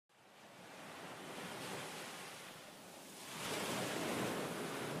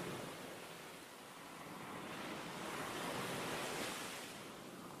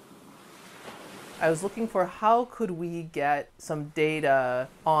I was looking for how could we get some data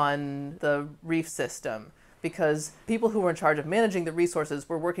on the reef system, because people who were in charge of managing the resources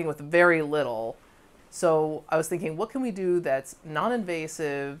were working with very little. So I was thinking, what can we do that's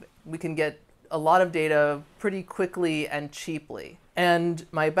non-invasive? We can get a lot of data pretty quickly and cheaply. And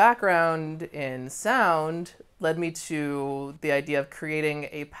my background in sound led me to the idea of creating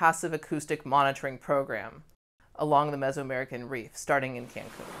a passive acoustic monitoring program along the Mesoamerican Reef, starting in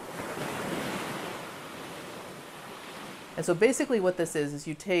Cancun. And so basically what this is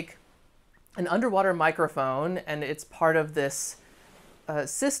you take an underwater microphone, and it's part of this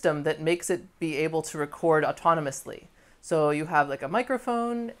system that makes it be able to record autonomously. So you have like a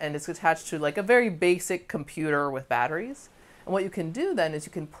microphone, and it's attached to like a very basic computer with batteries. And what you can do then is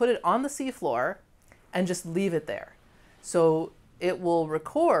you can put it on the seafloor and just leave it there. So it will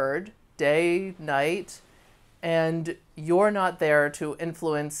record day, night, and you're not there to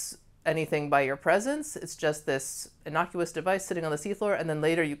influence anything by your presence. It's just this innocuous device sitting on the seafloor, and then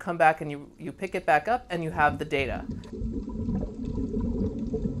later you come back and you pick it back up and you have the data.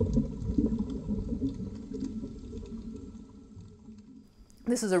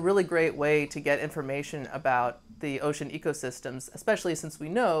 This is a really great way to get information about the ocean ecosystems, especially since we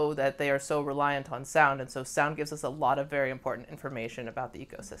know that they are so reliant on sound, and so sound gives us a lot of very important information about the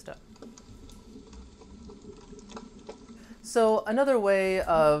ecosystem. So another way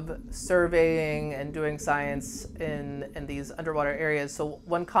of surveying and doing science in these underwater areas, so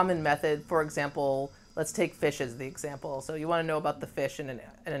one common method, for example, let's take fish as the example. So you want to know about the fish in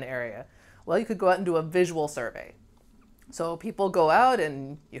an area. Well, you could go out and do a visual survey. So people go out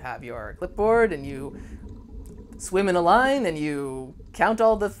and you have your clipboard and you swim in a line and you count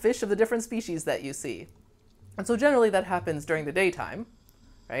all the fish of the different species that you see. And so generally that happens during the daytime,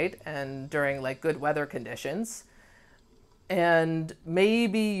 right? And during like good weather conditions. And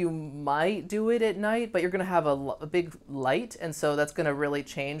maybe you might do it at night, but you're going to have a big light, and so that's going to really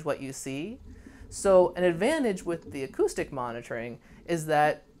change what you see. So an advantage with the acoustic monitoring is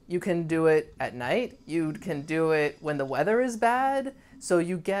that you can do it at night, you can do it when the weather is bad, so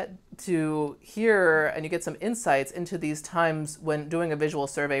you get to hear and you get some insights into these times when doing a visual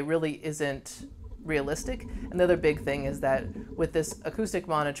survey really isn't realistic. And the other big thing is that with this acoustic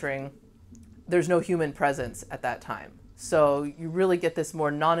monitoring, there's no human presence at that time. So you really get this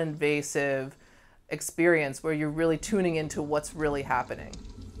more non-invasive experience where you're really tuning into what's really happening.